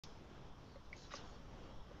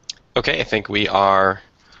Okay, I think we are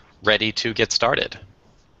ready to get started.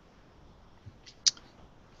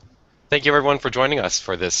 Thank you everyone for joining us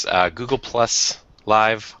for this Google Plus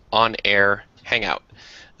Live on-air hangout.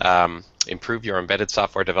 Improve your embedded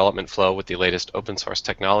software development flow with the latest open source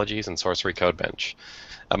technologies and Sourcery CodeBench.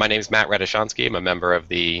 My name is Matt Radishonsky. I'm a member of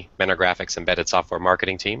the Mentor Graphics embedded software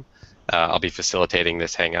marketing team. I'll be facilitating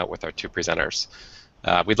this hangout with our two presenters.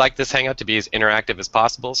 We'd like this hangout to be as interactive as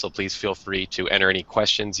possible, so please feel free to enter any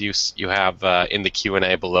questions you have in the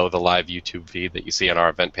Q&A below the live YouTube feed that you see on our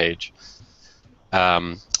event page.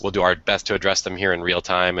 We'll do our best to address them here in real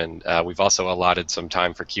time, and we've also allotted some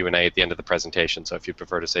time for Q&A at the end of the presentation, so if you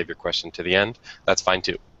prefer to save your question to the end, that's fine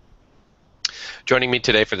too. Joining me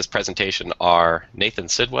today for this presentation are Nathan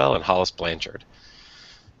Sidwell and Hollis Blanchard.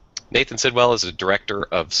 Nathan Sidwell is a director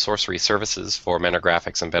of Sourcery Services for Mentor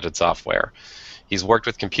Graphics embedded software. He's worked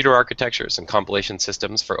with computer architectures and compilation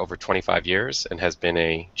systems for over 25 years and has been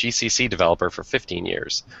a GCC developer for 15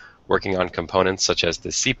 years, working on components such as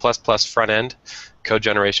the C++ front end, code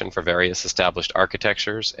generation for various established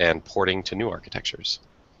architectures, and porting to new architectures.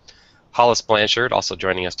 Hollis Blanchard, also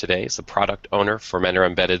joining us today, is the product owner for Mentor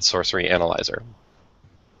Embedded Sourcery Analyzer.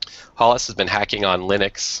 Hollis has been hacking on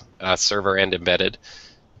Linux, server and embedded,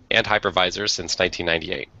 and hypervisors since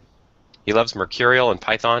 1998. He loves Mercurial and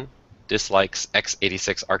Python, dislikes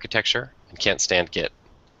x86 architecture, and can't stand Git.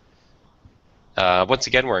 Once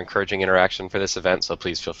again, we're encouraging interaction for this event, so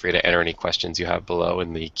please feel free to enter any questions you have below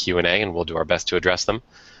in the Q&A, and we'll do our best to address them.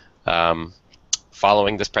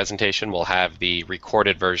 Following this presentation, we'll have the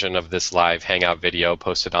recorded version of this live Hangout video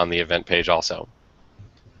posted on the event page also.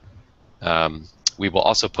 We will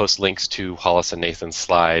also post links to Hollis and Nathan's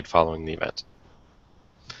slide following the event.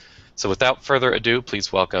 So without further ado,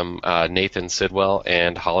 please welcome Nathan Sidwell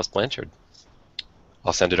and Hollis Blanchard.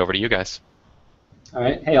 I'll send it over to you guys. All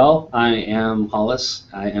right. Hey all, I am Hollis.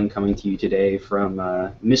 I am coming to you today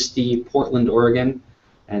from misty Portland, Oregon.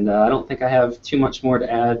 And I don't think I have too much more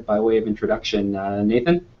to add by way of introduction.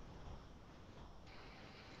 Nathan?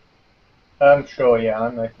 Sure, yeah,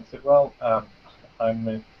 I'm Nathan Sidwell.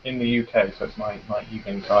 I'm in the UK, so it's my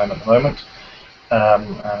evening time at the moment.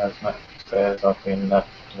 And as Matt says, I've been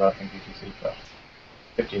developing GCC for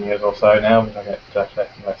 15 years or so now, but I get less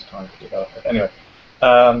and less time to develop it. Anyway,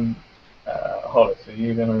 Hollis, are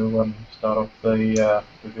you going to start off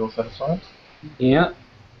with your set of slides? Yeah.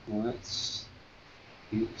 Let's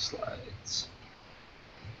view the slides.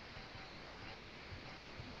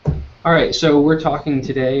 All right, so we're talking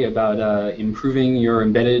today about improving your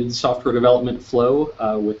embedded software development flow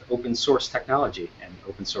with open source technology. And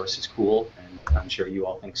open source is cool, and I'm sure you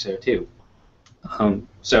all think so too.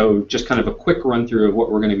 So just kind of a quick run through of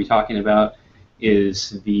what we're going to be talking about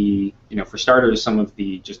is for starters, some of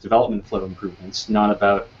the just development flow improvements, not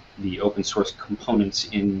about the open source components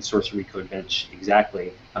in Sourcery CodeBench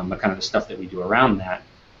exactly, but kind of the stuff that we do around that.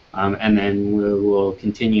 And then we'll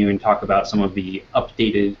continue and talk about some of the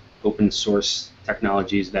updated open source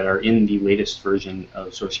technologies that are in the latest version of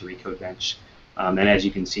Sourcery CodeBench. And as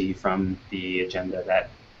you can see from the agenda, that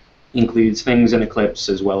includes things in Eclipse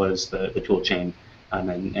as well as the toolchain,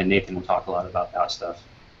 and Nathan will talk a lot about that stuff.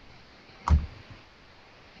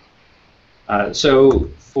 So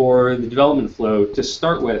for the development flow, to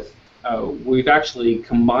start with, we've actually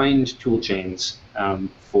combined toolchains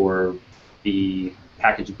for the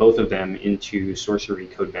package both of them into Sourcery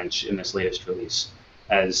CodeBench in this latest release.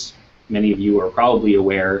 As many of you are probably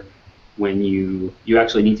aware, when you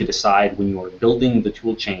actually need to decide when you are building the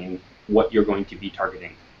toolchain what you're going to be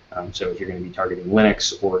targeting. So if you're going to be targeting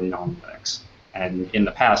Linux or non-Linux. And in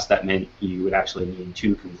the past, that meant you would actually need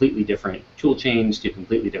two completely different toolchains, two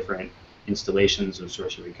completely different installations of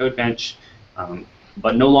Sourcery CodeBench,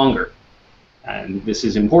 but no longer. And this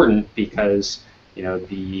is important because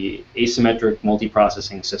the asymmetric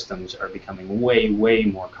multiprocessing systems are becoming way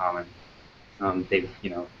more common.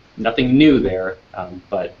 Nothing new there,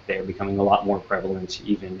 but they're becoming a lot more prevalent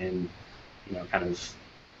even in kind of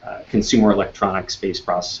consumer electronics-based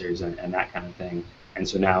processors and that kind of thing. And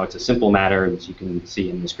so now it's a simple matter, as you can see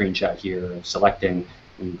in the screenshot here, of selecting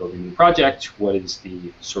when you build a new project, what is the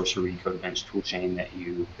Sourcery CodeBench toolchain that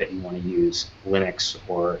you want to use, Linux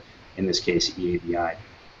or in this case EAVI.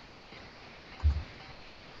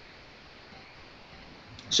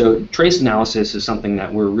 So trace analysis is something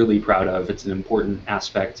that we're really proud of. It's an important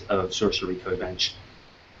aspect of Sourcery CodeBench.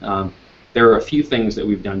 There are a few things that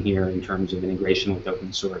we've done here in terms of integration with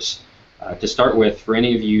open source. To start with, for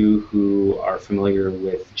any of you who are familiar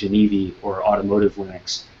with Geneva or automotive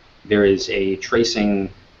Linux, there is a tracing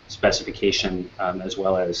specification as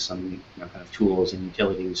well as some kind of tools and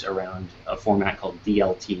utilities around a format called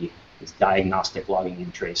DLT. this diagnostic logging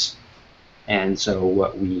and trace. And so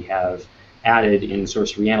what we have added in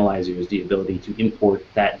Sourcery Analyzer is the ability to import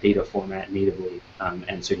that data format natively,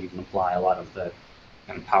 and so you can apply a lot of the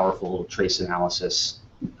kind of powerful trace analysis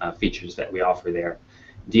features that we offer there.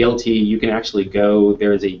 DLT, you can actually go,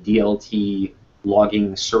 there is a DLT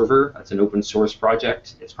logging server. That's an open source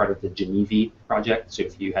project. It's part of the Geneva project, so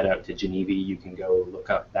if you head out to Geneva, you can go look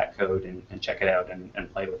up that code and check it out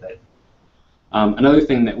and play with it. Another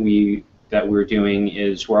thing that we're doing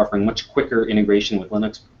is we're offering much quicker integration with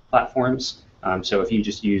Linux platforms. So if you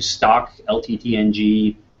just use stock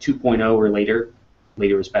LTTNG 2.0 or later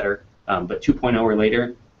is better, but 2.0 or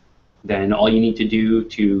later, then all you need to do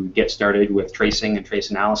to get started with tracing and trace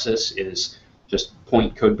analysis is just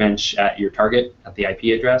point CodeBench at your target, at the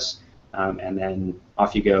IP address, and then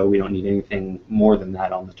off you go. We don't need anything more than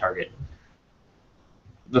that on the target.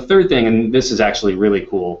 The third thing, and this is actually really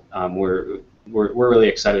cool, we're really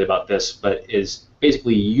excited about this, but is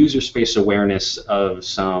basically user space awareness of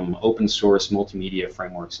some open source multimedia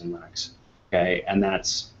frameworks in Linux. Okay, and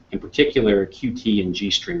that's in particular Qt and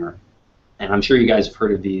GStreamer. And I'm sure you guys have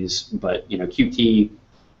heard of these, but Qt,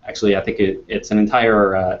 actually I think it's an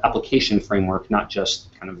entire application framework, not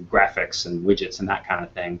just kind of graphics and widgets and that kind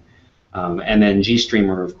of thing. And then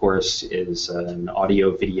GStreamer, of course, is an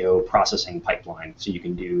audio-video processing pipeline. So you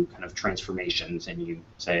can do kind of transformations, and you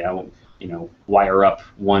say, I want, wire up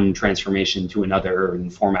one transformation to another,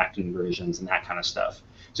 and format conversions and that kind of stuff.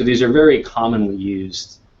 So these are very commonly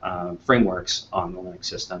used frameworks on the Linux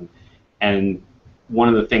system. And one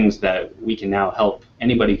of the things that we can now help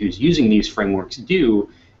anybody who's using these frameworks do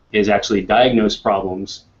is actually diagnose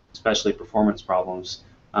problems, especially performance problems,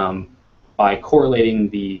 by correlating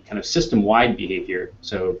the kind of system-wide behavior,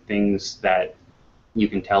 so things that you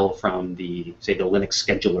can tell from the, say, the Linux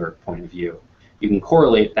scheduler point of view. You can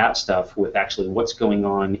correlate that stuff with actually what's going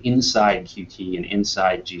on inside Qt and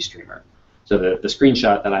inside GStreamer. So the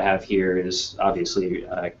screenshot that I have here is obviously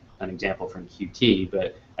an example from Qt,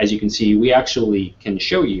 but as you can see, we actually can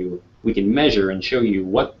show you, we can measure and show you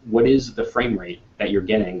what is the frame rate that you're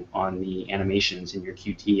getting on the animations in your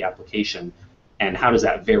Qt application, and how does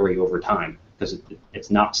that vary over time, because it's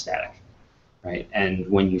not static, right? And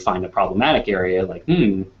when you find a problematic area, like,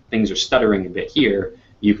 things are stuttering a bit here,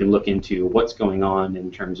 you can look into what's going on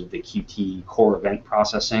in terms of the Qt core event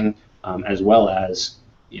processing, as well as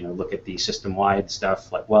look at the system-wide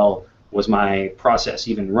stuff, like, well, was my process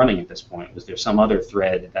even running at this point? Was there some other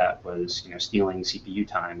thread that was stealing CPU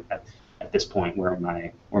time at this point where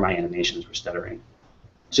my animations were stuttering?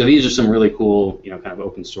 So these are some really cool kind of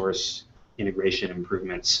open source integration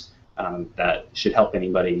improvements that should help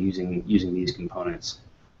anybody using these components.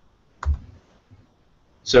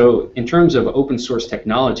 So in terms of open source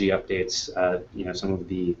technology updates, some of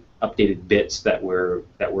the updated bits that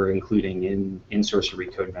we're including in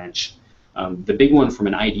Sourcery CodeBench. The big one from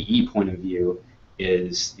an IDE point of view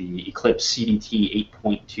is the Eclipse CDT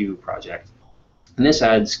 8.2 project, and this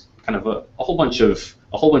adds kind of a whole bunch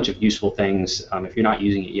of useful things. If you're not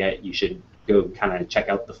using it yet, you should go kind of check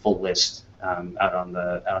out the full list out on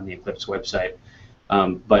the Eclipse website.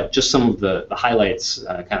 But just some of the highlights,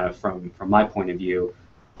 kind of from my point of view.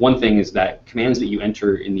 One thing is that commands that you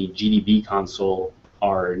enter in the GDB console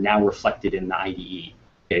are now reflected in the IDE.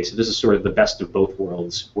 Okay, so this is sort of the best of both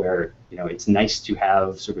worlds, where it's nice to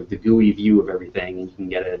have sort of the GUI view of everything, and you can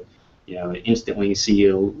get instantly see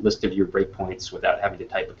a list of your breakpoints without having to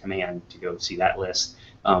type a command to go see that list.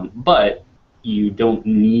 But you don't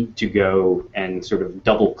need to go and sort of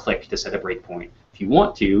double-click to set a breakpoint. If you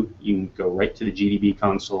want to, you can go right to the GDB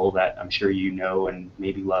console that I'm sure you know and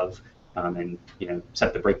maybe love, and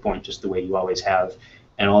set the breakpoint just the way you always have.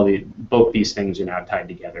 And both these things are now tied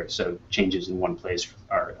together, so changes in one place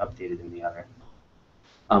are updated in the other.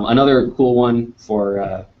 Another cool one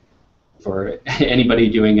for anybody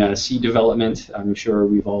doing C development, I'm sure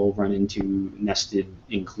we've all run into nested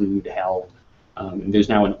include hell. And there's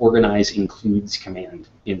now an organize includes command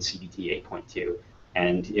in CDT 8.2,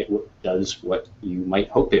 and it does what you might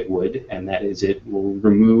hope it would, and that is it will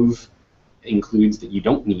remove includes that you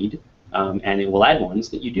don't need, and it will add ones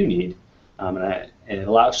that you do need. And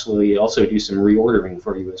it'll actually also do some reordering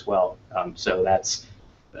for you as well. So that's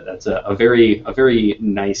a very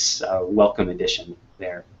nice welcome addition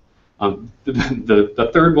there. The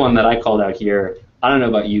third one that I called out here, I don't know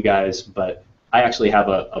about you guys, but I actually have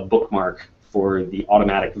a bookmark for the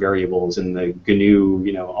automatic variables in the GNU,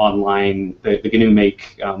 online, the GNU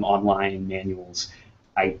make online manuals.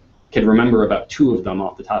 I can remember about 2 of them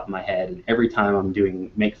off the top of my head, and every time I'm doing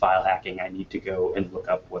makefile hacking, I need to go and look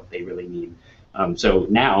up what they really mean. So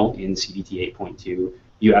now in CDT 8.2,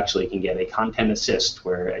 you actually can get a content assist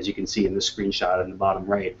where, as you can see in the screenshot in the bottom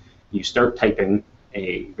right, you start typing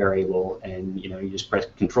a variable and you just press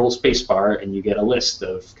Control Spacebar and you get a list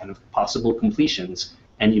of kind of possible completions,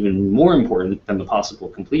 and even more important than the possible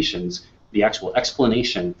completions, the actual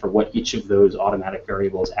explanation for what each of those automatic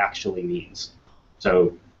variables actually means.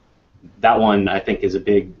 So that one, I think, is a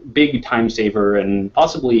big time saver and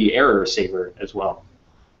possibly error saver as well.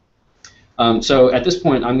 So at this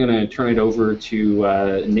point, I'm going to turn it over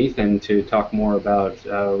to Nathan to talk more about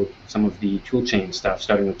some of the toolchain stuff,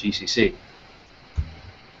 starting with GCC.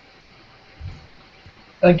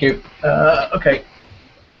 Thank you. Okay.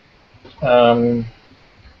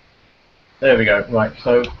 There we go. Right.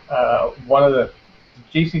 So one of the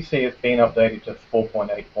GCC has been updated to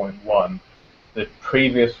 4.8.1. The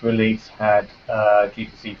previous release had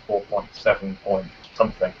GCC 4.7 point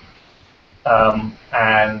something,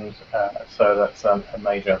 and so that's a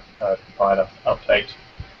major compiler update.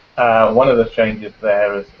 One of the changes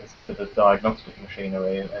there is to the diagnostic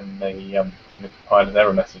machinery and the compiler's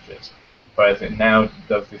error messages, whereas it now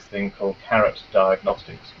does this thing called caret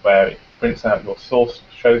diagnostics, where it prints out your source,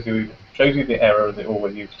 shows you the error as it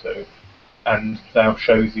always used to, and now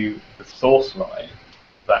shows you the source line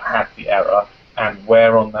that had the error and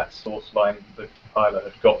where on that source line the compiler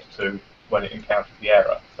had got to when it encountered the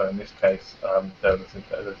error. So in this case, there's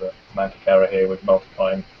a semantic error here with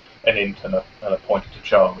multiplying an int and a pointer to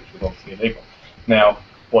char, which is obviously illegal. Now,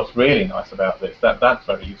 what's really nice about this, that's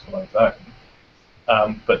very useful on its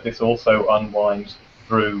own, but this also unwinds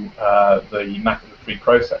through the map of the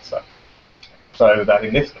preprocessor. So that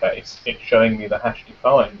in this case, it's showing me the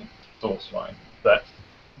hash-defined source line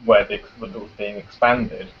where it was being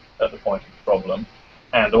expanded at the point of the problem,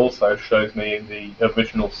 and also shows me the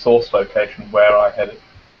original source location where I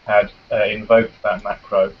had invoked that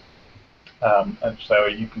macro. And so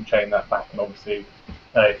you can chain that back, and obviously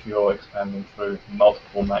if you're expanding through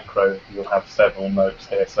multiple macros, you'll have several notes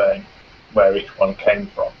here saying where each one came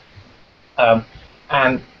from.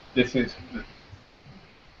 And this is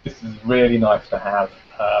really nice to have.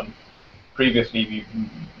 Previously,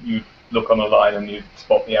 you'd look on a line and you'd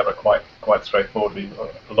spot the error quite straightforwardly.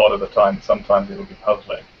 A lot of the time, sometimes it will be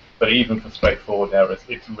puzzling. But even for straightforward errors,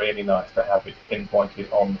 it's really nice to have it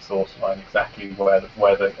pinpointed on the source line exactly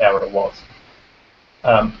where the error was.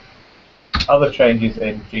 Other changes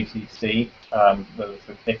in GCC that are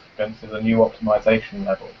significant is a new optimization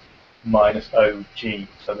level, -OG.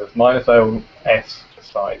 So there's -OS for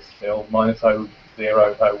size still, -O0,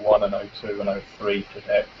 O1, and O2, and O3 for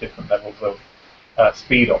their different levels of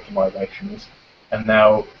speed optimizations, and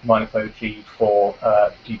now -OG for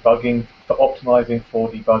debugging, for optimizing for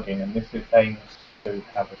debugging, and this aims to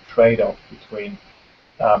have a trade-off between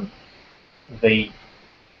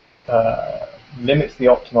limits the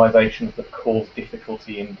optimizations that cause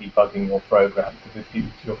difficulty in debugging your program. Because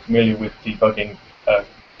if you're familiar with debugging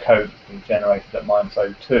code that's been generated at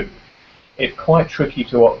 -O2, it's quite tricky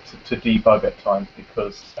to debug at times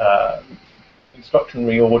because instruction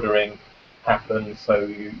reordering happens, so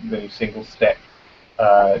you single step,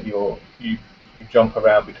 you jump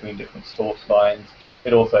around between different source lines.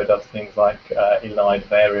 It also does things like elide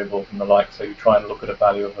variables and the like, so you try and look at a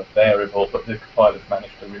value of a variable, but the compiler's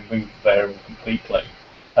managed to remove the variable completely,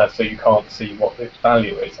 so you can't see what its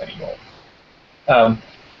value is anymore.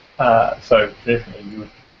 So traditionally you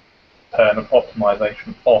would turn an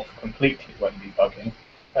optimization off completely when debugging.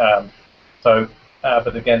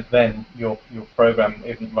 But again, then your program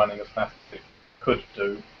isn't running as fast as it could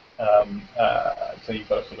do, so you've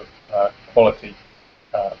got a sort of quality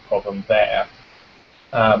problem there.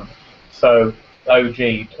 So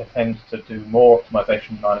OG tends to do more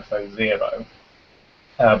optimization than -O0,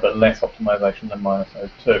 but less optimization than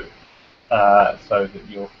 -O2, so that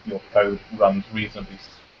your code runs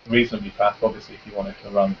reasonably fast. Obviously, if you want it to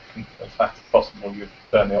run as fast as possible, you'd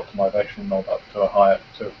turn the optimization knob up to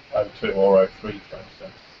O2 or O3, for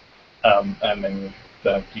instance, and then you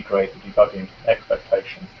degrade the debugging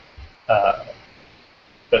expectation.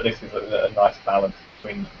 But this is a nice balance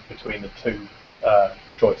between the two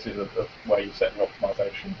choices of where you set the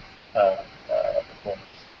optimization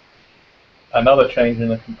performance. Another change in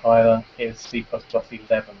the compiler is C++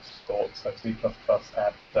 11 support. So C++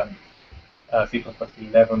 had C++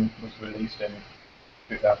 11 was released in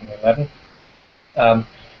 2011,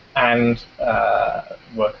 and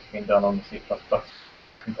work has been done on the C++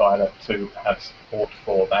 compiler to have support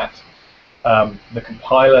for that. The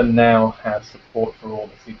compiler now has support for all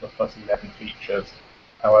the C++ 11 features.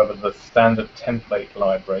 However, the standard template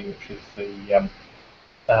library, which is the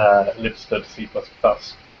libstud C++,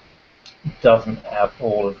 doesn't have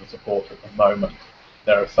all of the support at the moment.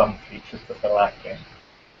 There are some features that are lacking.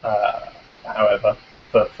 However,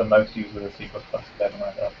 for most users of C++ 11,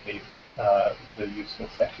 I believe the useful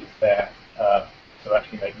set is there to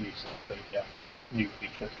actually make use of the new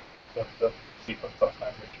features of the C++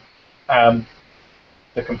 language.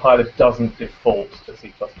 The compiler doesn't default to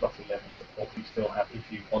C++ 11 support. You still have,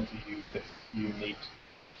 if you want to use this, you need to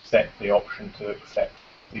set the option to accept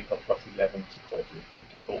C++ 11 support. It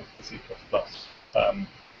defaults to C++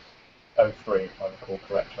 03, if I recall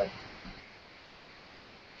correctly.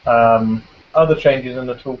 Other changes in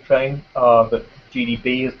the toolchain are that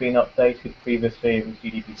GDB has been updated. Previously it was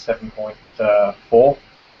GDB 7.4.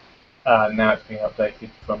 Now it's been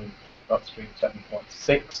updated from upstream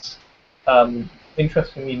 7.6.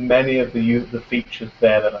 Interestingly, many of the features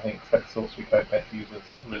there that I think Sourcery CodeBench users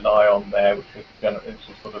rely on there, which is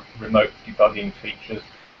sort of remote debugging features,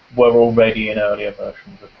 were already in earlier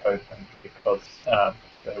versions of CodeBench because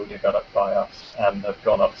they were developed by us and have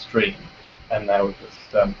gone upstream. And now we've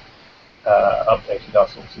just updated our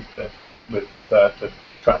sources to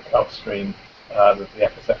track upstream the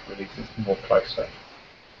FSF releases more closely.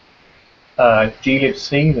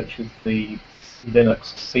 glibc, which is the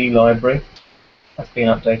Linux C library, has been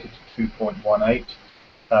updated to 2.18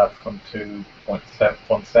 from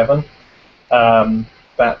 2.17.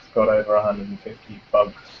 That's got over 150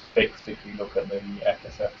 bugs fixed. If you look at the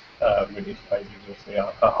FSF release pages, you'll see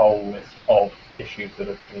a whole list of issues that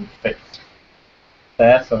have been fixed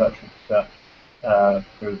there, so that should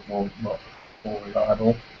prove more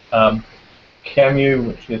reliable. QEMU,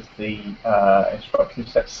 which is the instruction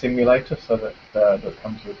set simulator, so that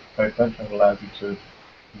comes with CodeBench and allows you to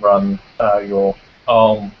run your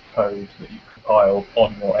ARM code that you compiled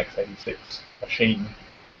on your x86 machine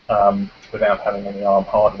without having any ARM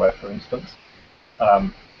hardware, for instance.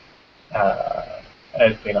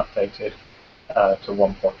 Has been updated to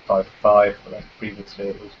 1.55. Previously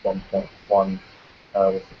it was 1.1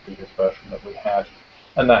 was the previous version that we had,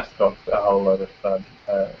 and that's got a whole load of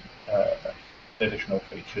additional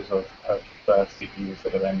features of CPUs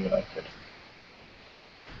that are emulated.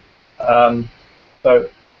 So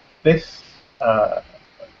this is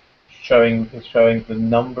showing the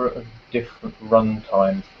number of different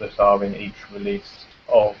runtimes that are in each release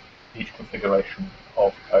of each configuration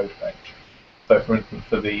of CodeBench. So for instance,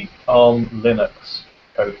 for the ARM Linux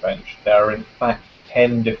CodeBench, there are in fact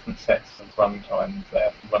 10 different sets of runtimes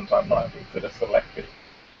there, runtime libraries that are selected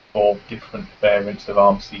for different variants of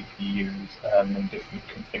ARM CPUs and different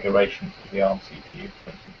configurations of the ARM CPU,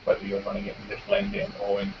 for instance, whether you're running it in Little Endian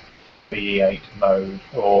or in BE8 mode,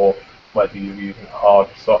 or whether you're using hard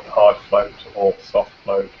float or soft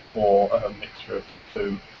float or a mixture of the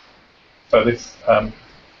two. So this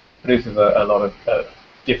produces a lot of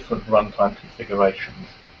different runtime configurations.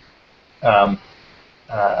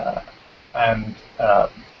 And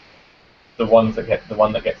the one that gets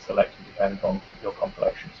selected depends on your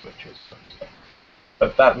compilation switches.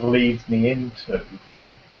 But that leads me into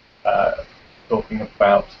talking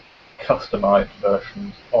about customized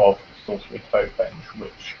versions of Sourcery CodeBench,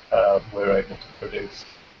 which we're able to produce.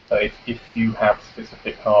 So if you have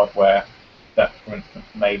specific hardware that, for instance,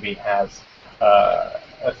 maybe has a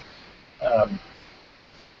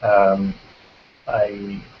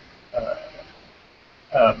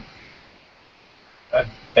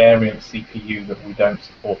variant CPU that we don't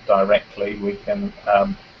support directly, we can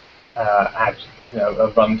add a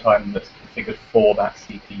runtime that's configured for that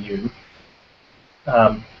CPU,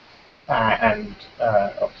 and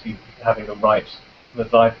obviously having the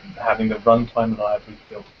runtime library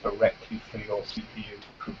built directly for your CPU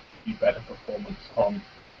could give you better performance on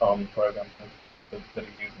programs that are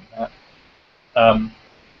using that.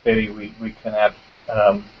 Clearly, we can add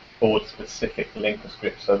board-specific linker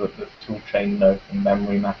scripts so that the toolchain knows the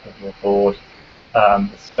memory map of your board,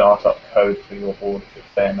 the startup code for your board if it's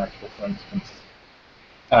bare metal, for instance.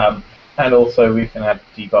 And also we can add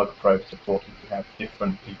debug probes support if you have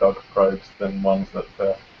different debug probes than ones that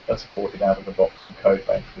are supported out of the box in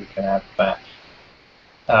CodeBench. We can add that.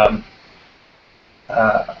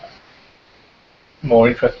 More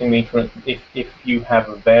interestingly, for instance, if you have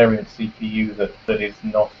a variant CPU that is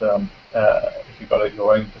not, if you've got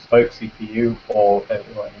your own bespoke CPU or an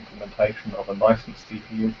implementation of a licensed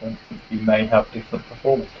CPU, for instance, you may have different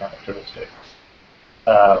performance characteristics.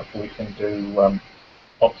 We can do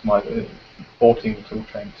porting the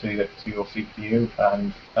toolchain to your CPU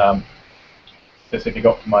and specific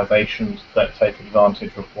optimizations that take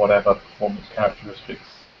advantage of whatever performance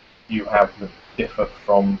characteristics you have that differ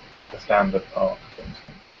from the standard part, for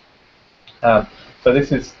instance. So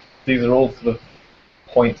these are all sort of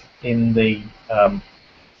points in the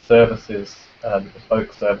services, the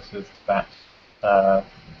bespoke services that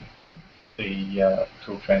the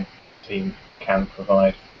toolchain team can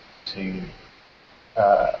provide to.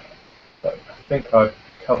 But I think I've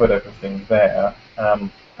covered everything there,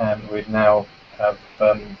 and we now have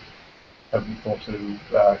open floor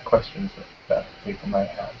to questions that people may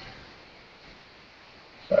have.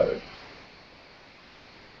 So.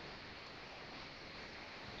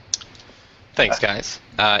 Thanks, guys.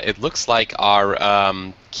 It looks like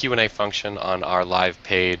our Q&A function on our live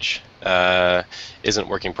page isn't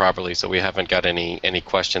working properly, so we haven't got any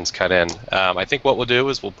questions cut in. I think what we'll do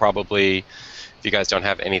is we'll probably, if you guys don't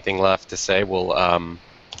have anything left to say, we'll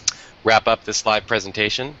wrap up this live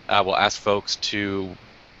presentation. We'll ask folks to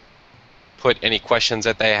put any questions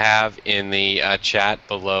that they have in the chat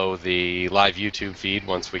below the live YouTube feed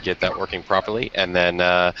once we get that working properly, and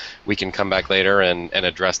then we can come back later and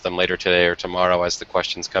address them later today or tomorrow as the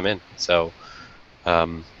questions come in. So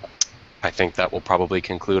I think that will probably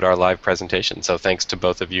conclude our live presentation. So thanks to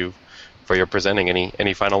both of you for your presenting.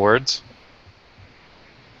 Any final words?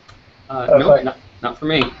 No, not for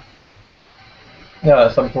me. Yeah,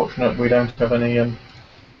 it's unfortunate we don't have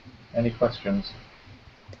any questions.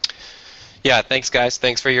 Yeah, thanks, guys.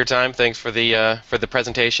 Thanks for your time. Thanks for the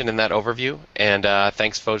presentation and that overview. And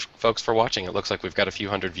thanks, folks, for watching. It looks like we've got a few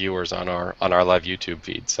hundred viewers on our live YouTube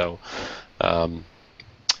feed. So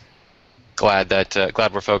glad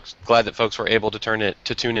that folks were able to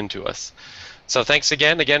tune into us. So thanks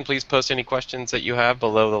again. Again, please post any questions that you have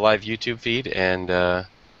below the live YouTube feed, and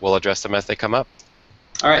we'll address them as they come up.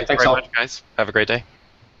 All right, thanks very all. much, guys. Have a great day.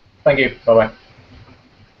 Thank you. Bye bye.